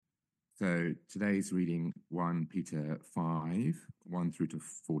So today's reading 1 Peter 5, 1 through to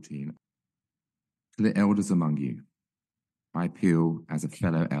 14. To the elders among you, I appeal as a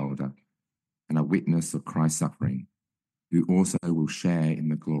fellow elder and a witness of Christ's suffering, who also will share in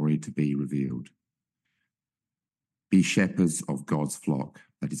the glory to be revealed. Be shepherds of God's flock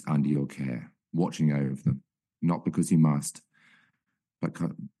that is under your care, watching over them, not because you must,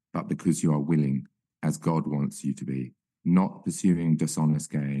 but because you are willing, as God wants you to be, not pursuing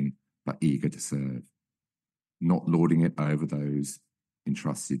dishonest gain, but eager to serve, not lording it over those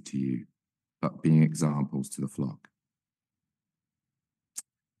entrusted to you, but being examples to the flock.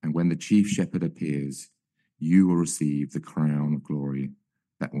 And when the chief shepherd appears, you will receive the crown of glory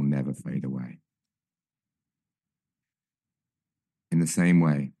that will never fade away. In the same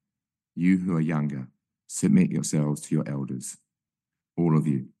way, you who are younger, submit yourselves to your elders. All of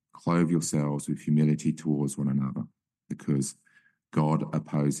you, clothe yourselves with humility towards one another, because God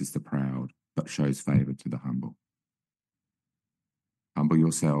opposes the proud, but shows favor to the humble. Humble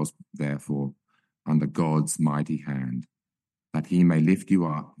yourselves, therefore, under God's mighty hand, that he may lift you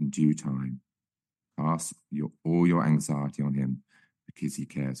up in due time. Cast all your anxiety on him, because he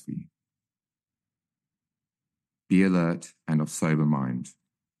cares for you. Be alert and of sober mind.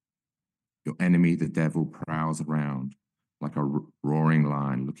 Your enemy, the devil, prowls around like a roaring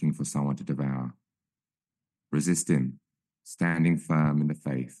lion looking for someone to devour. Resist him, standing firm in the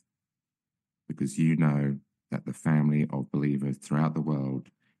faith, because you know that the family of believers throughout the world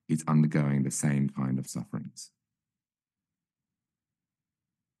is undergoing the same kind of sufferings.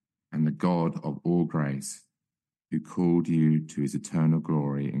 And the God of all grace, who called you to his eternal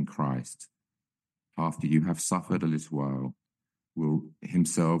glory in Christ, after you have suffered a little while, will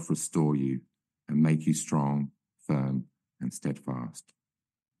himself restore you and make you strong, firm, and steadfast.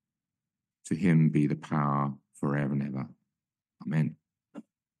 To him be the power forever and ever. Amen.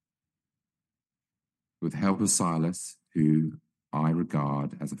 With the help of Silas, who I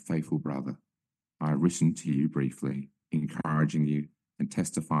regard as a faithful brother, I have written to you briefly, encouraging you and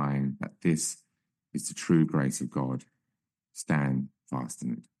testifying that this is the true grace of God. Stand fast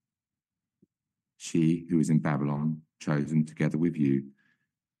in it. She who is in Babylon, chosen together with you,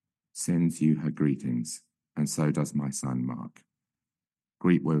 sends you her greetings, and so does my son Mark.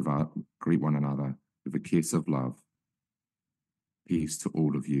 Greet one another with a kiss of love. Peace to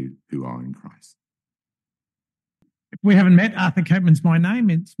all of you who are in Christ. If we haven't met, Arthur Copeman's my name.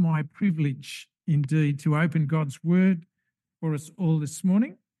 It's my privilege indeed to open God's word for us all this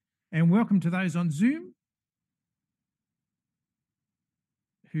morning. And welcome to those on Zoom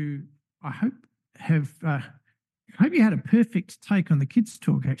who I hope you had a perfect take on the kids'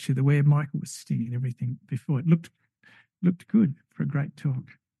 talk, actually, the way Michael was sitting and everything before. It looked good for a great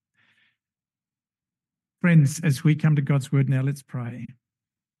talk. Friends, as we come to God's word now, let's pray.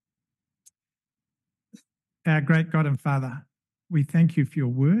 Our great God and Father, we thank you for your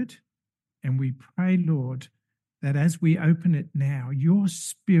word, and we pray, Lord, that as we open it now, your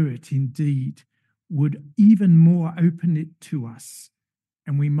Spirit indeed would even more open it to us,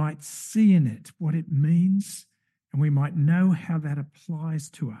 and we might see in it what it means, and we might know how that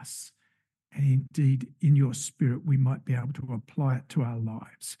applies to us. And indeed, in your Spirit, we might be able to apply it to our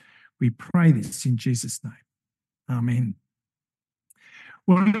lives. We pray this in Jesus' name. Amen.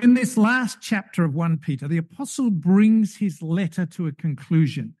 Well, in this last chapter of 1 Peter, the apostle brings his letter to a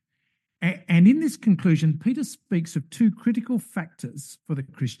conclusion. And in this conclusion, Peter speaks of two critical factors for the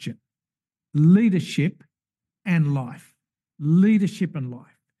Christian: leadership and life. Leadership and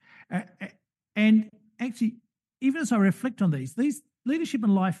life. And actually, even as I reflect on these leadership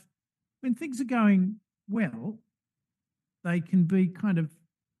and life, when things are going well, they can be kind of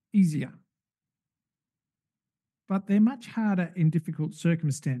easier. But they're much harder in difficult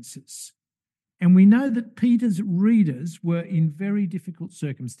circumstances. And we know that Peter's readers were in very difficult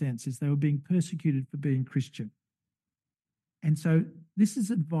circumstances. They were being persecuted for being Christian. And so this is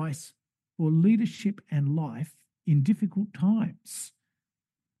advice for leadership and life in difficult times.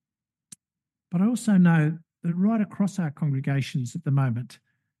 But I also know that right across our congregations at the moment,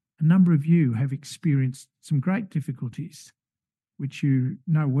 a number of you have experienced some great difficulties, which you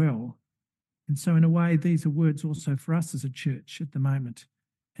know well. And so in a way, these are words also for us as a church at the moment,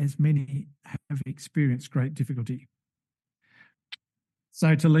 as many have experienced great difficulty.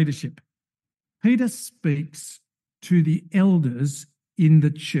 So to leadership, Peter speaks to the elders in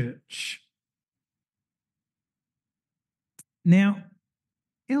the church. Now,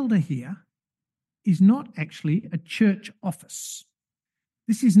 elder here is not actually a church office.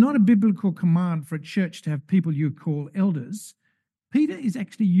 This is not a biblical command for a church to have people you call elders. Peter is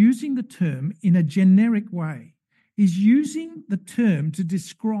actually using the term in a generic way. He's using the term to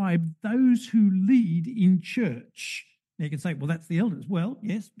describe those who lead in church. Now you can say, well, that's the elders. Well,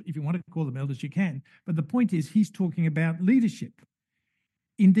 yes, if you want to call them elders, you can. But the point is, he's talking about leadership.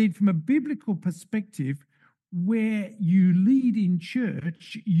 Indeed, from a biblical perspective, where you lead in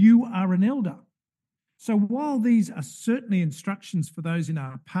church, you are an elder. So while these are certainly instructions for those in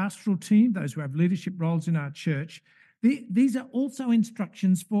our pastoral team, those who have leadership roles in our church, these are also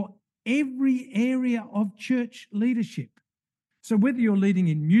instructions for every area of church leadership. So whether you're leading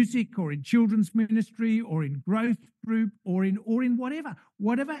in music or in children's ministry or in growth group or in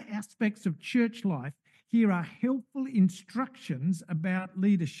whatever aspects of church life, here are helpful instructions about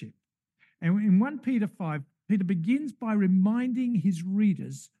leadership. And in 1 Peter 5, Peter begins by reminding his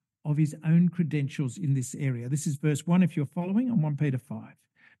readers of his own credentials in this area. This is verse 1 if you're following on 1 Peter 5.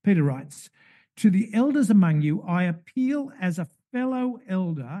 Peter writes, "To the elders among you, I appeal as a fellow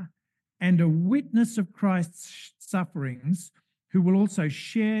elder and a witness of Christ's sufferings, who will also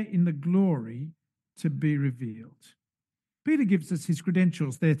share in the glory to be revealed." Peter gives us his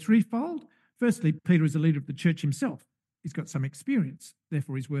credentials. They're threefold. Firstly, Peter is a leader of the church himself. He's got some experience,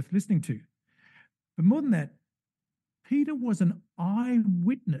 therefore he's worth listening to. But more than that, Peter was an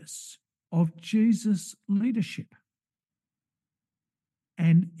eyewitness of Jesus' leadership.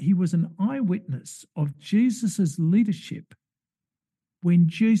 And he was an eyewitness of Jesus' leadership when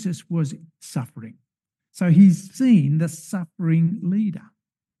Jesus was suffering. So he's seen the suffering leader.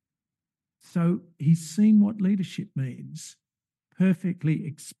 So he's seen what leadership means, perfectly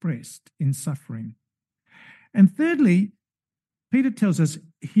expressed in suffering. And thirdly, Peter tells us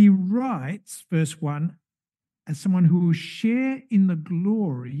he writes, verse 1, as someone who will share in the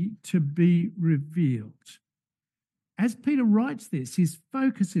glory to be revealed. As Peter writes this, his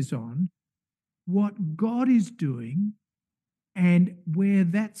focus is on what God is doing and where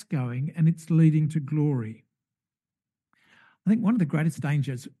that's going, and it's leading to glory. I think one of the greatest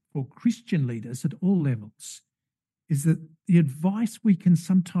dangers for Christian leaders at all levels is that the advice we can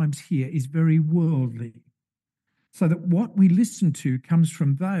sometimes hear is very worldly, so that what we listen to comes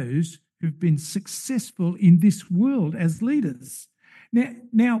from those who've been successful in this world as leaders.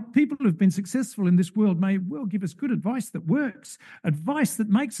 Now, people who've been successful in this world may well give us good advice that works, advice that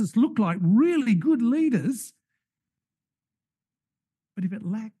makes us look like really good leaders. But if it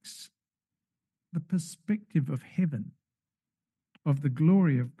lacks the perspective of heaven, of the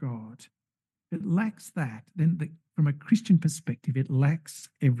glory of God, if it lacks that, then from a Christian perspective, it lacks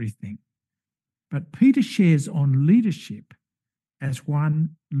everything. But Peter shares on leadership as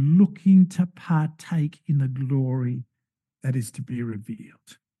one looking to partake in the glory that is to be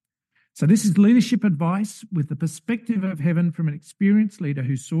revealed. So this is leadership advice with the perspective of heaven from an experienced leader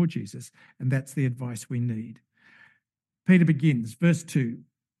who saw Jesus, and that's the advice we need. Peter begins, verse 2,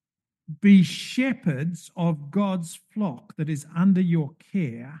 "Be shepherds of God's flock that is under your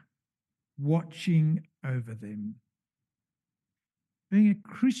care, watching over them." Being a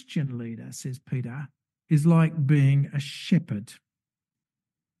Christian leader, says Peter, is like being a shepherd.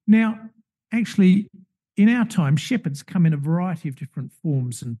 Now, actually, in our time, shepherds come in a variety of different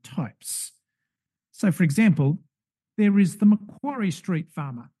forms and types. So, for example, there is the Macquarie Street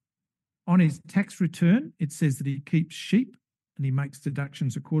farmer. On his tax return, it says that he keeps sheep and he makes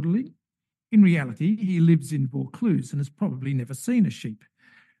deductions accordingly. In reality, he lives in Vaucluse and has probably never seen a sheep.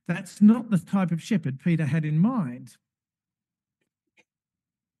 That's not the type of shepherd Peter had in mind.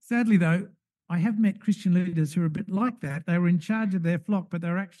 Sadly, though, I have met Christian leaders who are a bit like that. They were in charge of their flock, but they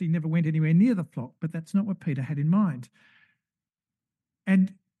actually never went anywhere near the flock. But that's not what Peter had in mind.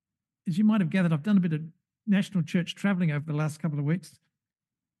 And as you might have gathered, I've done a bit of national church travelling over the last couple of weeks.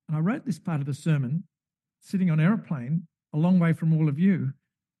 And I wrote this part of the sermon sitting on an aeroplane a long way from all of you.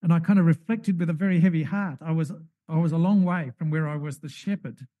 And I kind of reflected with a very heavy heart. I was a long way from where I was the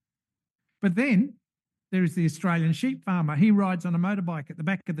shepherd. But then there is the Australian sheep farmer. He rides on a motorbike at the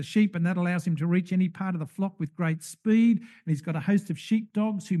back of the sheep, and that allows him to reach any part of the flock with great speed. And he's got a host of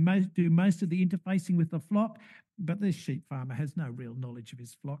sheepdogs who do most of the interfacing with the flock. But this sheep farmer has no real knowledge of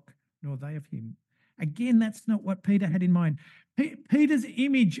his flock, nor they of him. Again, that's not what Peter had in mind. Peter's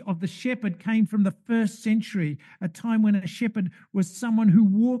image of the shepherd came from the first century, a time when a shepherd was someone who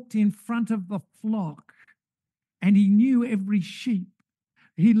walked in front of the flock and he knew every sheep.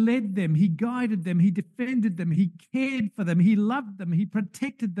 He led them, he guided them, he defended them, he cared for them, he loved them, he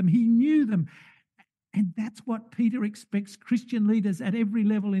protected them, he knew them. And that's what Peter expects Christian leaders at every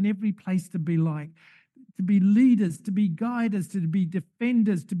level, in every place to be like. To be leaders, to be guiders, to be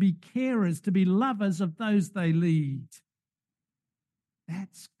defenders, to be carers, to be lovers of those they lead.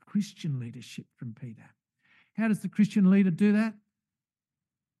 That's Christian leadership from Peter. How does the Christian leader do that?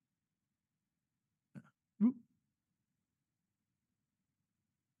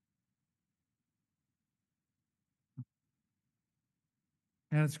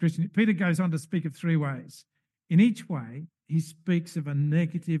 How does Christian? Peter goes on to speak of three ways. In each way, he speaks of a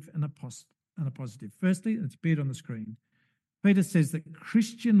negative and a positive. Firstly, it's appeared on the screen. Peter says that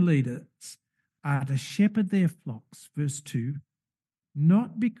Christian leaders are to shepherd their flocks, verse 2,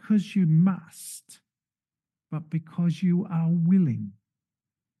 not because you must, but because you are willing.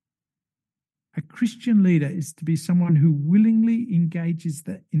 A Christian leader is to be someone who willingly engages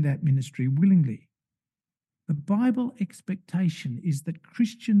in that ministry, willingly. The Bible expectation is that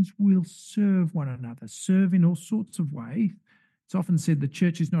Christians will serve one another, serve in all sorts of ways. It's often said the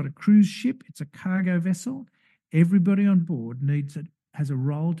church is not a cruise ship, it's a cargo vessel. Everybody on board has a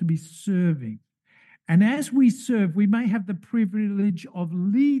role to be serving. And as we serve, we may have the privilege of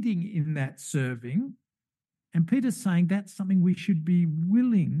leading in that serving. And Peter's saying that's something we should be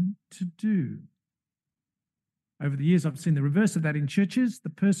willing to do. Over the years, I've seen the reverse of that in churches. The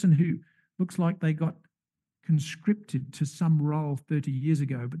person who looks like they got conscripted to some role 30 years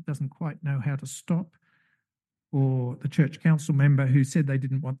ago but doesn't quite know how to stop, or the church council member who said they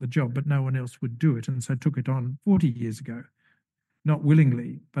didn't want the job but no one else would do it and so took it on 40 years ago, not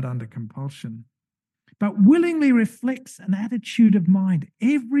willingly but under compulsion. But willingly reflects an attitude of mind.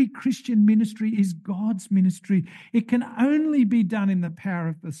 Every Christian ministry is God's ministry. It can only be done in the power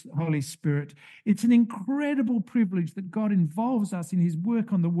of the Holy Spirit. It's an incredible privilege that God involves us in his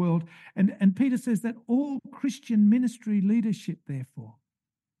work on the world. And Peter says that all Christian ministry leadership, therefore,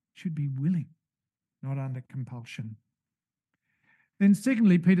 should be willing, not under compulsion. Then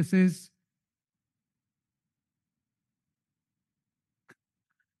secondly, Peter says,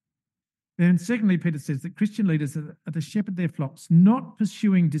 that Christian leaders are to shepherd their flocks, not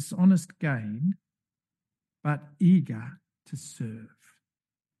pursuing dishonest gain, but eager to serve.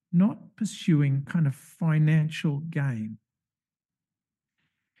 Not pursuing kind of financial gain.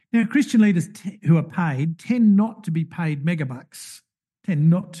 Now, Christian leaders who are paid tend not to be paid megabucks. Tend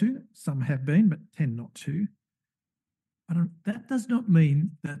not to. Some have been, but tend not to. But that does not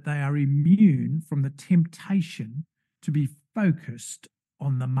mean that they are immune from the temptation to be focused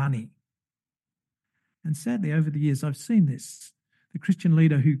on the money. And sadly, over the years, I've seen this. The Christian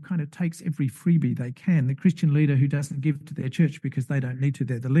leader who kind of takes every freebie they can, the Christian leader who doesn't give to their church because they don't need to,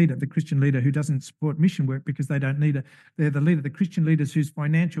 they're the leader, the Christian leader who doesn't support mission work because they don't need it, they're the leader, the Christian leaders whose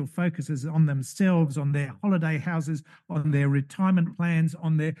financial focus is on themselves, on their holiday houses, on their retirement plans,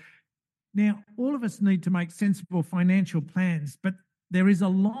 on their... Now, all of us need to make sensible financial plans, but there is a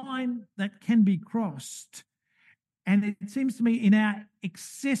line that can be crossed. And it seems to me in our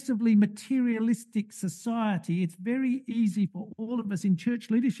excessively materialistic society, it's very easy for all of us in church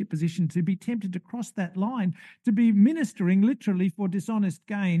leadership position to be tempted to cross that line, to be ministering literally for dishonest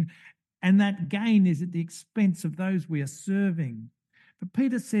gain. And that gain is at the expense of those we are serving. But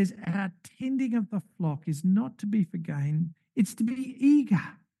Peter says our tending of the flock is not to be for gain, it's to be eager.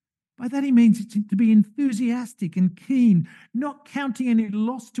 By that he means it's to be enthusiastic and keen, not counting any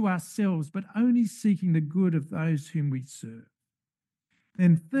loss to ourselves, but only seeking the good of those whom we serve.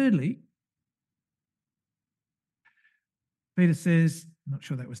 Then thirdly, Peter says, I'm not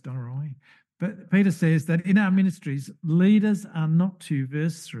sure that was Donna or I, but Peter says that in our ministries, leaders are not to,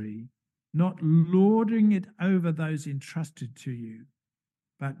 verse 3, not lording it over those entrusted to you,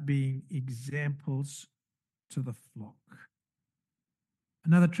 but being examples to the flock.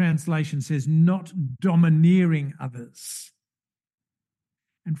 Another translation says, not domineering others.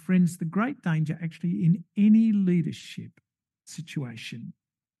 And friends, the great danger actually in any leadership situation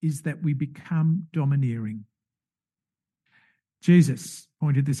is that we become domineering. Jesus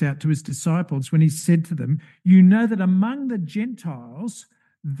pointed this out to his disciples when he said to them, you know that among the Gentiles,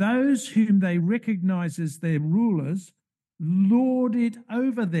 those whom they recognize as their rulers lord it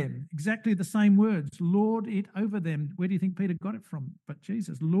over them. Exactly the same words, lord it over them. Where do you think Peter got it from? But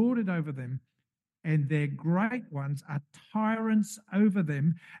Jesus, lord it over them. And their great ones are tyrants over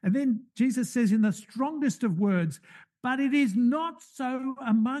them. And then Jesus says in the strongest of words, but it is not so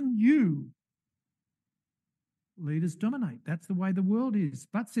among you. Leaders dominate. That's the way the world is.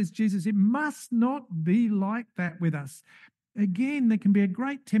 But, says Jesus, it must not be like that with us. Again, there can be a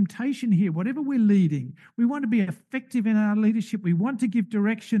great temptation here. Whatever we're leading, we want to be effective in our leadership. We want to give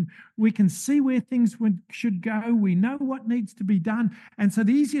direction. We can see where things should go. We know what needs to be done. And so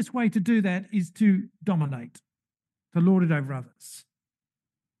the easiest way to do that is to dominate, to lord it over others.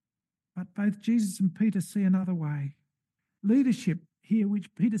 But both Jesus and Peter see another way. Leadership here,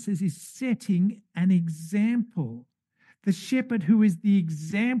 which Peter says is setting an example. The shepherd who is the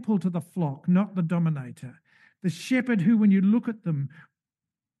example to the flock, not the dominator. The shepherd who, when you look at them,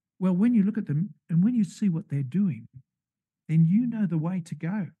 when you look at them and when you see what they're doing, then you know the way to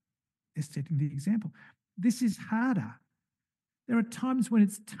go. They're setting the example. This is harder. There are times when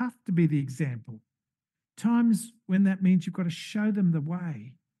it's tough to be the example, times when that means you've got to show them the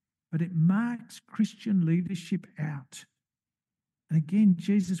way, but it marks Christian leadership out. And again,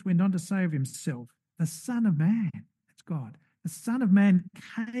 Jesus went on to say of himself, the Son of Man, that's God, the Son of Man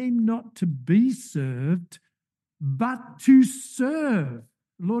came not to be served, but to serve.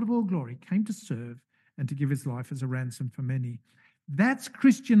 The Lord of all glory came to serve and to give his life as a ransom for many. That's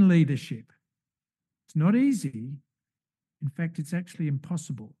Christian leadership. It's not easy. In fact, it's actually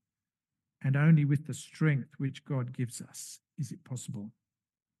impossible. And only with the strength which God gives us is it possible.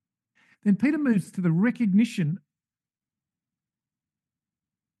 Then Peter moves to the recognition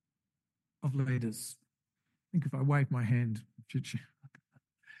of leaders. I think if I wave my hand,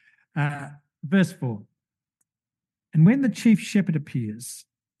 verse 4. And when the chief shepherd appears,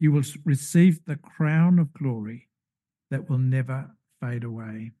 you will receive the crown of glory that will never fade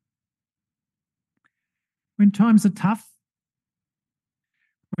away. When times are tough,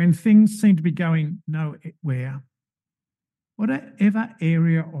 when things seem to be going nowhere, whatever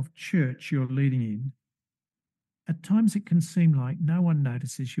area of church you're leading in, at times it can seem like no one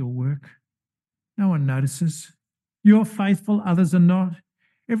notices your work. No one notices. You're faithful, others are not.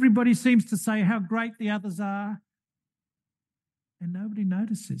 Everybody seems to say how great the others are. And nobody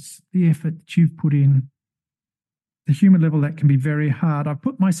notices the effort that you've put in. The human level, that can be very hard. I've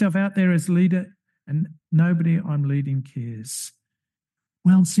put myself out there as leader and nobody I'm leading cares.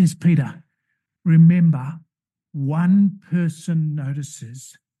 Well, says Peter, remember, one person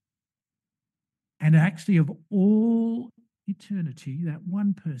notices. And actually of all eternity, that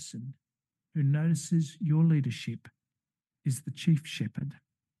one person who notices your leadership is the chief shepherd.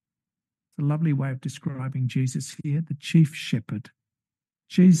 It's a lovely way of describing Jesus here, the chief shepherd.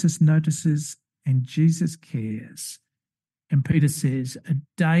 Jesus notices and Jesus cares. And Peter says, a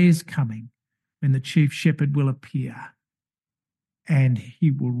day is coming when the chief shepherd will appear and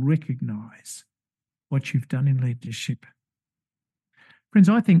he will recognize what you've done in leadership. Friends,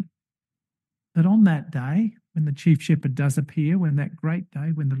 I think that on that day, when the chief shepherd does appear, when that great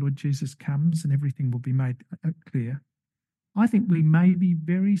day, when the Lord Jesus comes and everything will be made clear, I think we may be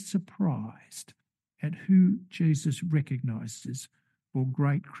very surprised at who Jesus recognises for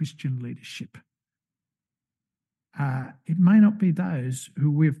great Christian leadership. It may not be those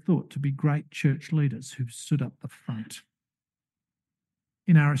who we've thought to be great church leaders who've stood up the front.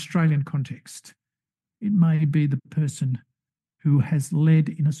 In our Australian context, it may be the person who has led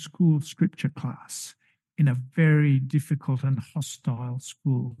in a school scripture class in a very difficult and hostile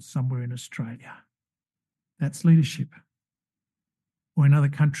school somewhere in Australia. That's leadership. Or in other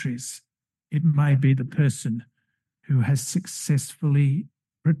countries, it may be the person who has successfully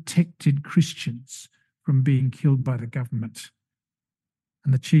protected Christians from being killed by the government.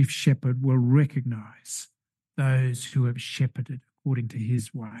 And the chief shepherd will recognise those who have shepherded according to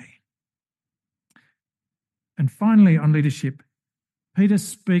his way. And finally, on leadership, Peter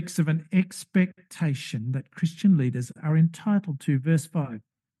speaks of an expectation that Christian leaders are entitled to. Verse 5,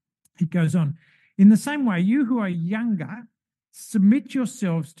 he goes on, in the same way, you who are younger, submit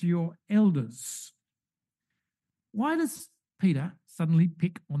yourselves to your elders. Why does Peter suddenly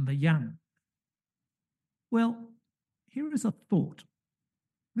pick on the young? Well, here is a thought.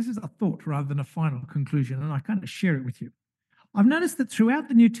 This is a thought rather than a final conclusion, and I kind of share it with you. I've noticed that throughout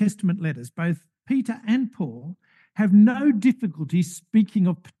the New Testament letters, both Peter and Paul have no difficulty speaking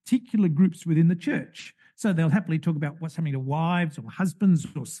of particular groups within the church. So they'll happily talk about what's happening to wives or husbands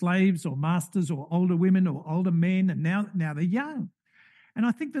or slaves or masters or older women or older men, and now they're young. And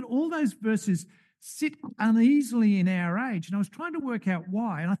I think that all those verses sit uneasily in our age. And I was trying to work out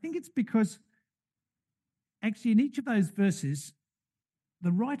why. And I think it's because actually in each of those verses,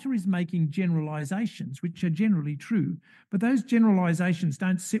 the writer is making generalizations, which are generally true, but those generalizations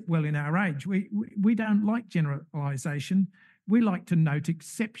don't sit well in our age. We don't like generalization. We like to note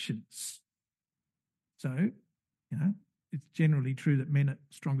exceptions. So, it's generally true that men are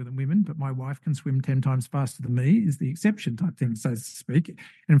stronger than women, but my wife can swim 10 times faster than me is the exception type thing, so to speak. And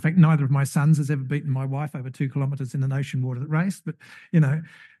in fact, neither of my sons has ever beaten my wife over 2 kilometres in an ocean water race, but,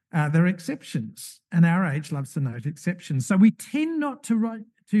 there are exceptions, and our age loves to note exceptions. So we tend not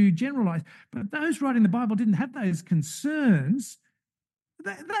to generalise, but those writing the Bible didn't have those concerns.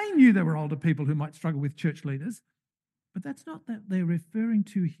 They knew there were older people who might struggle with church leaders, but that's not that they're referring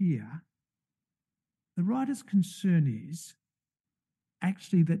to here. The writer's concern is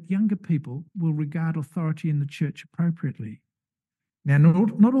actually that younger people will regard authority in the church appropriately. Now,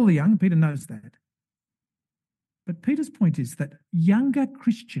 not all the young, Peter knows that. But Peter's point is that younger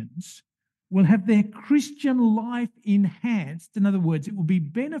Christians will have their Christian life enhanced. In other words, it will be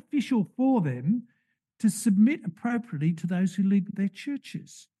beneficial for them to submit appropriately to those who lead their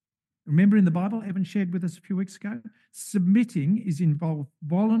churches. Remember in the Bible, Evan shared with us a few weeks ago, submitting is involved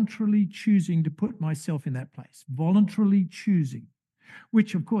voluntarily choosing to put myself in that place, voluntarily choosing,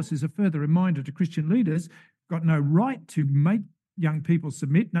 which of course is a further reminder to Christian leaders, got no right to make young people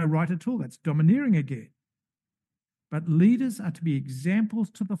submit, no right at all. That's domineering again. But leaders are to be examples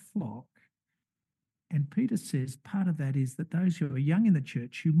to the flock. And Peter says part of that is that those who are young in the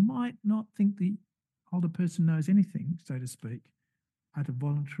church, who might not think the older person knows anything, so to speak, are to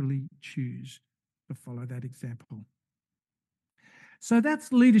voluntarily choose to follow that example. So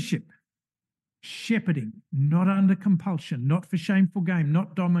that's leadership. Shepherding, not under compulsion, not for shameful gain,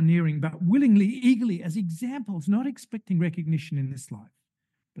 not domineering, but willingly, eagerly, as examples, not expecting recognition in this life,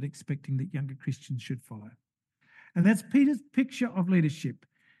 but expecting that younger Christians should follow. And that's Peter's picture of leadership.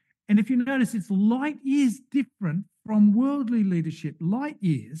 And if you notice, it's light years different from worldly leadership, light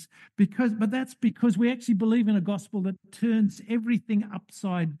years, but that's because we actually believe in a gospel that turns everything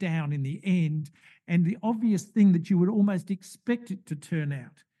upside down in the end. And the obvious thing that you would almost expect it to turn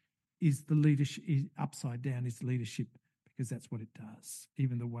out is the leadership, is upside down is leadership, because that's what it does,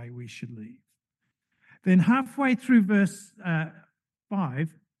 even the way we should lead. Then halfway through verse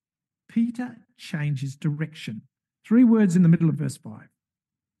 5, Peter changes direction. 3 words in the middle of verse 5.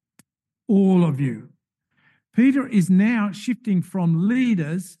 All of you. Peter is now shifting from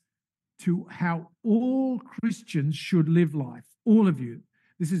leaders to how all Christians should live life. All of you.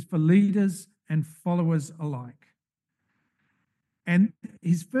 This is for leaders and followers alike. And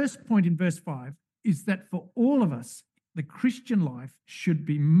his first point in verse 5 is that for all of us, the Christian life should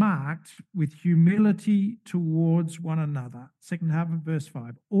be marked with humility towards one another. Second half of verse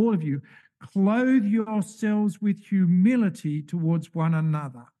 5. All of you, clothe yourselves with humility towards one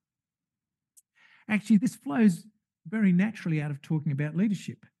another. Actually, this flows very naturally out of talking about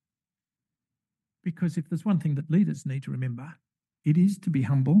leadership. Because if there's one thing that leaders need to remember, it is to be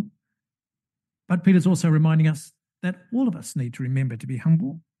humble. But Peter's also reminding us that all of us need to remember to be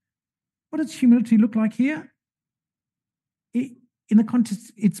humble. What does humility look like here? In the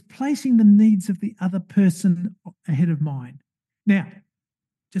context, it's placing the needs of the other person ahead of mine. Now,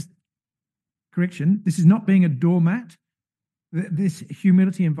 just correction, this is not being a doormat. This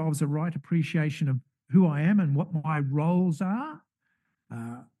humility involves a right appreciation of who I am and what my roles are.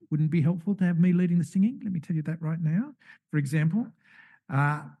 Wouldn't be helpful to have me leading the singing. Let me tell you that right now, for example.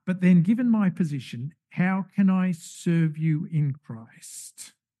 But then given my position, how can I serve you in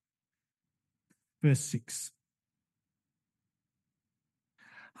Christ? Verse 6.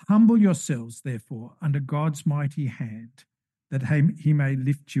 Humble yourselves, therefore, under God's mighty hand, that he may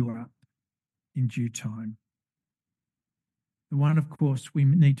lift you up in due time. The one, of course, we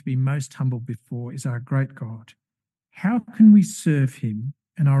need to be most humble before is our great God. How can we serve him?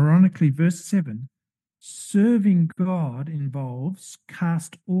 And ironically, verse 7, serving God involves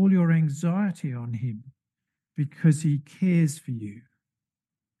cast all your anxiety on him because he cares for you.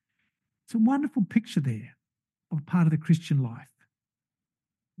 It's a wonderful picture there of part of the Christian life.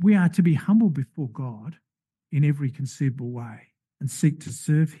 We are to be humble before God in every conceivable way and seek to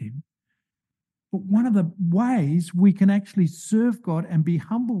serve him. But one of the ways we can actually serve God and be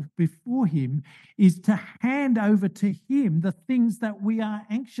humble before him is to hand over to him the things that we are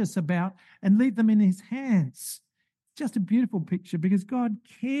anxious about and leave them in his hands. It's just a beautiful picture because God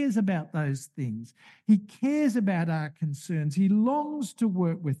cares about those things. He cares about our concerns. He longs to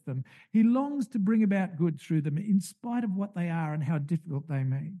work with them. He longs to bring about good through them in spite of what they are and how difficult they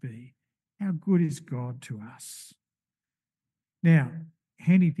may be. How good is God to us? Now,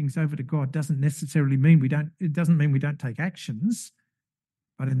 handing things over to God doesn't necessarily mean we don't take actions,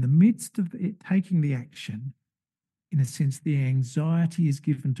 but in the midst of taking the action, in a sense, the anxiety is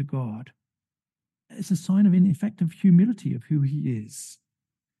given to God. It's a sign of, in fact, of humility of who he is.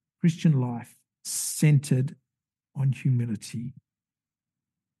 Christian life centered on humility.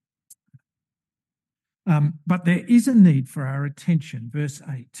 But there is a need for our attention. Verse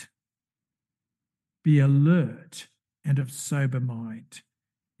 8. Be alert and of sober mind.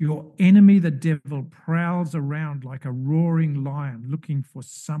 Your enemy, the devil, prowls around like a roaring lion looking for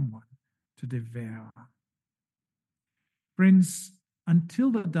someone to devour. Friends, until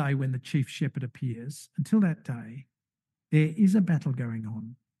the day when the chief shepherd appears, until that day, there is a battle going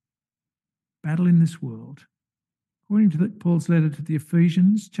on. Battle in this world. According to Paul's letter to the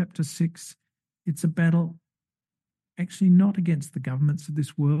Ephesians, chapter 6, it's a battle actually not against the governments of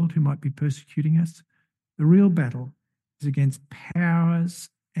this world who might be persecuting us. The real battle is against powers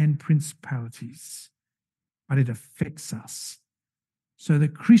and principalities, but it affects us. So the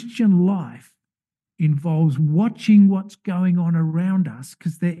Christian life involves watching what's going on around us,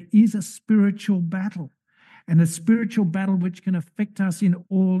 because there is a spiritual battle, and a spiritual battle which can affect us in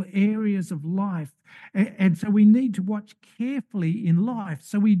all areas of life. And so we need to watch carefully in life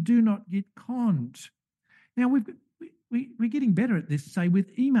so we do not get conned. Now, we're getting better at this, say,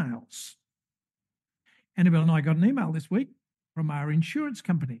 with emails. Annabelle and I got an email this week from our insurance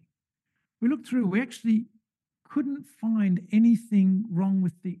company. We looked through, we actually couldn't find anything wrong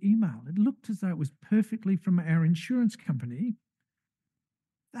with the email. It looked as though it was perfectly from our insurance company.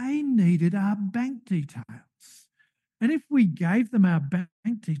 They needed our bank details. And if we gave them our bank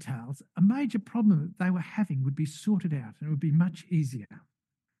details, a major problem that they were having would be sorted out and it would be much easier.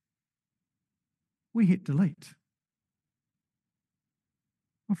 We hit delete.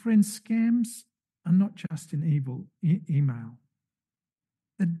 Well, friends, scams are not just an evil email.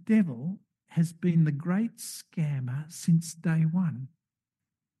 The devil has been the great scammer since day one.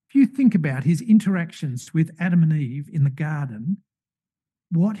 If you think about his interactions with Adam and Eve in the garden,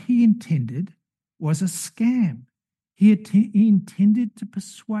 what he intended was a scam. He intended to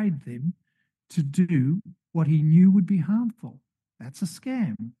persuade them to do what he knew would be harmful. That's a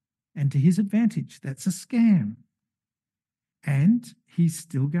scam. And to his advantage, that's a scam. And he's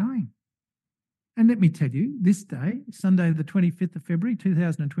still going. And let me tell you, this day, Sunday the 25th of February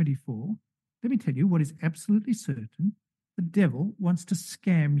 2024, let me tell you what is absolutely certain. The devil wants to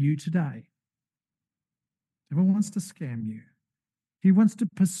scam you today. The devil wants to scam you. He wants to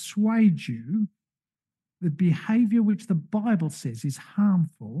persuade you that behaviour which the Bible says is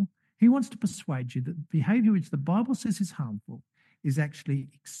harmful, he wants to persuade you that the behaviour which the Bible says is harmful is actually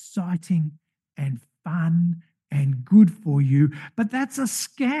exciting and fun and good for you. But that's a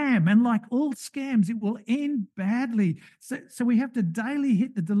scam. And like all scams, it will end badly. So we have to daily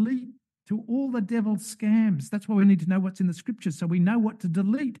hit the delete to all the devil's scams. That's why we need to know what's in the scriptures so we know what to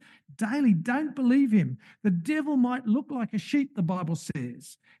delete daily. Don't believe him. The devil might look like a sheep, the Bible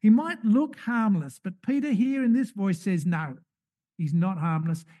says. He might look harmless, but Peter here in this voice says, no, he's not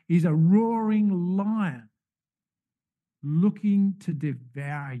harmless. He's a roaring lion looking to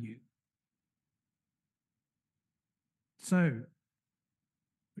devour you. So,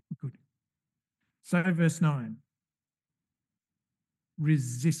 good. So verse 9,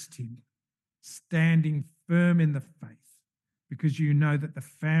 resist him, standing firm in the faith, because you know that the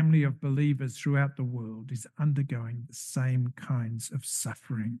family of believers throughout the world is undergoing the same kinds of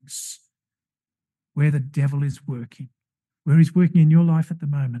sufferings. Where the devil is working, where he's working in your life at the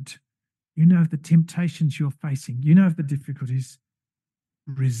moment, you know of the temptations you're facing, you know of the difficulties,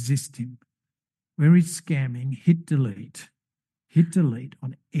 resist him. Where he's scamming, hit delete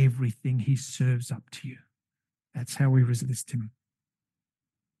on everything he serves up to you. That's how we resist him.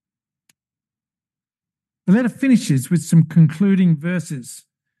 The letter finishes with some concluding verses.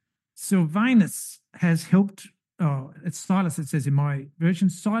 Silvanus has helped, it's Silas, it says in my version,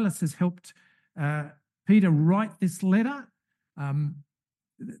 Silas has helped Peter write this letter.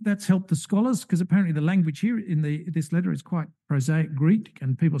 That's helped the scholars, because apparently the language here in this letter is quite prosaic Greek,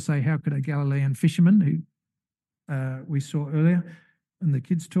 and people say, how could a Galilean fisherman, who we saw earlier in the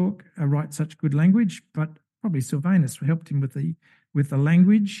kids' talk, write such good language? But probably Silvanus helped him with the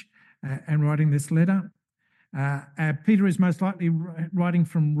language and writing this letter. Peter is most likely writing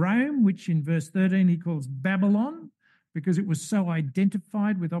from Rome, which in verse 13 he calls Babylon, because it was so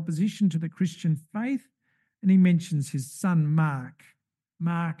identified with opposition to the Christian faith. And he mentions his son Mark.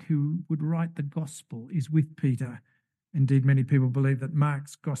 Mark, who would write the gospel, is with Peter. Indeed, many people believe that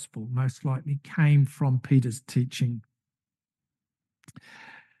Mark's gospel most likely came from Peter's teaching.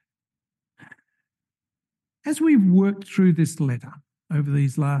 As we've worked through this letter over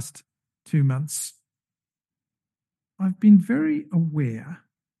these last 2 months, I've been very aware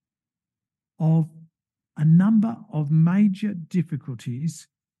of a number of major difficulties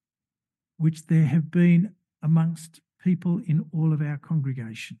which there have been amongst people in all of our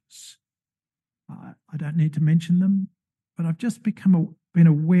congregations. I don't need to mention them, but I've just been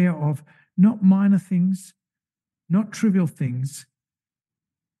aware of not minor things, not trivial things.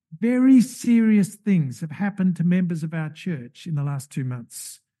 Very serious things have happened to members of our church in the last 2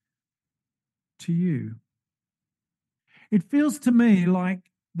 months. To you. It feels to me like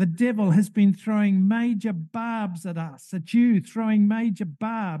the devil has been throwing major barbs at us, at you, throwing major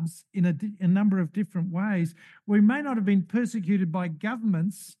barbs in a number of different ways. We may not have been persecuted by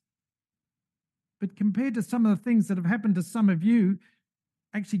governments, but compared to some of the things that have happened to some of you,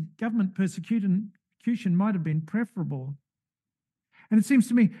 actually government persecution might have been preferable. And it seems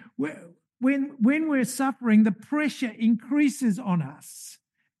to me when we're suffering, the pressure increases on us.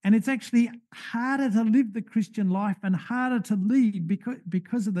 And it's actually harder to live the Christian life and harder to lead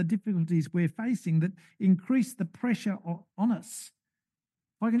because of the difficulties we're facing that increase the pressure on us.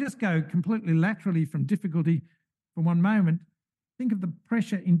 If I can just go completely laterally from difficulty for one moment, think of the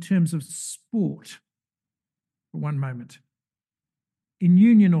pressure in terms of sport for one moment. In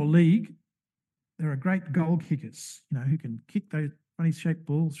union or league, there are great goal kickers, who can kick those funny shaped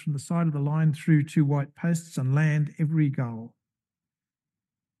balls from the side of the line through two white posts and land every goal.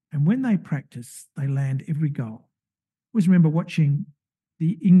 And when they practice, they land every goal. I always remember watching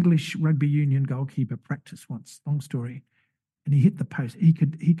the English rugby union goalkeeper practice once, long story, and he hit the post. He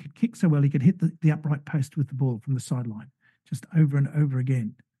could kick so well, he could hit the upright post with the ball from the sideline, just over and over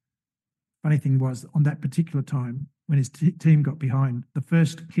again. Funny thing was, on that particular time, when his team got behind, the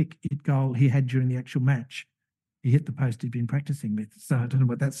first kick at goal he had during the actual match, he hit the post he'd been practicing with. So I don't know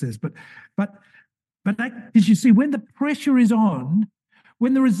what that says. But as you see, when the pressure is on,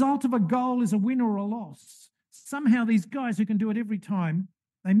 when the result of a goal is a win or a loss, somehow these guys who can do it every time,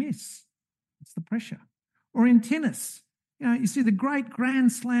 they miss. It's the pressure. Or in tennis, you see the great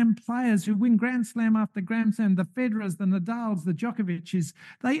Grand Slam players who win Grand Slam after Grand Slam, the Federers, the Nadals, the Djokovic's,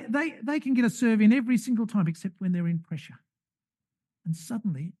 they can get a serve in every single time except when they're in pressure. And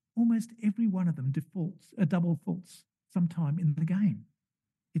suddenly, almost every one of them double faults sometime in the game.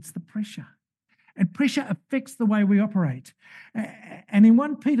 It's the pressure. And pressure affects the way we operate. And in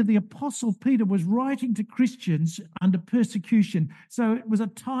 1 Peter, the Apostle Peter was writing to Christians under persecution. So it was a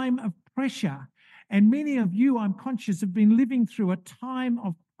time of pressure. And many of you, I'm conscious, have been living through a time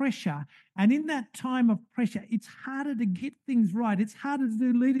of pressure. And in that time of pressure, it's harder to get things right. It's harder to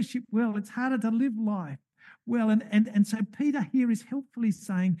do leadership well. It's harder to live life well. And so Peter here is helpfully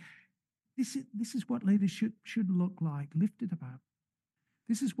saying, this is what leadership should look like, lifted above.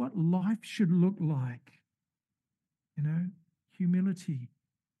 This is what life should look like. Humility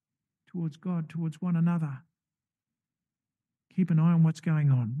towards God, towards one another. Keep an eye on what's going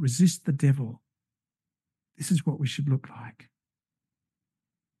on. Resist the devil. This is what we should look like.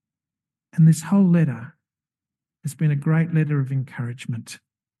 And this whole letter has been a great letter of encouragement.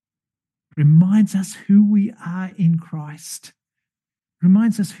 It reminds us who we are in Christ. It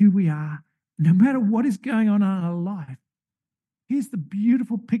reminds us who we are, no matter what is going on in our life. Here's the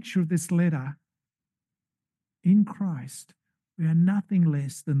beautiful picture of this letter. In Christ, we are nothing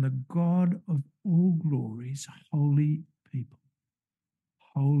less than the God of all glory's holy people.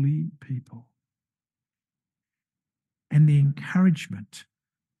 Holy people. And the encouragement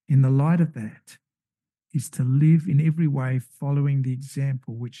in the light of that is to live in every way following the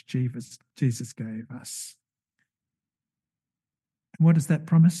example which Jesus gave us. And what does that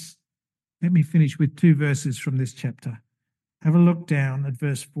promise? Let me finish with 2 verses from this chapter. Have a look down at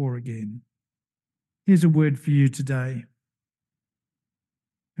verse 4 again. Here's a word for you today.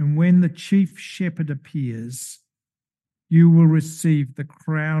 And when the chief shepherd appears, you will receive the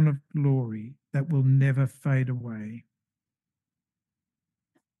crown of glory that will never fade away.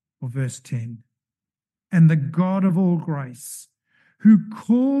 Or verse 10. And the God of all grace, who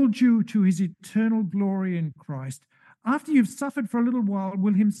called you to his eternal glory in Christ, after you've suffered for a little while,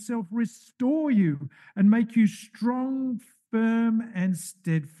 will himself restore you and make you strong, firm and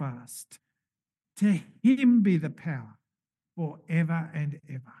steadfast. To him be the power forever and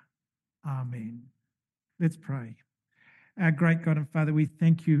ever. Amen. Let's pray. Our great God and Father, we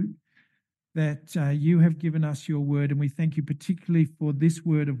thank you that you have given us your word, and we thank you particularly for this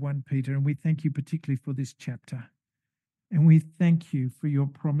word of 1 Peter, and we thank you particularly for this chapter. And we thank you for your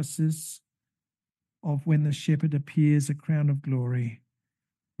promises of when the shepherd appears, a crown of glory.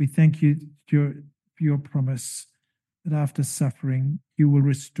 We thank you for your promise that after suffering, you will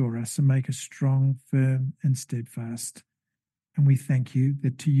restore us and make us strong, firm, and steadfast. And we thank you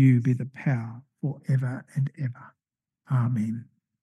that to you be the power forever and ever. Amen.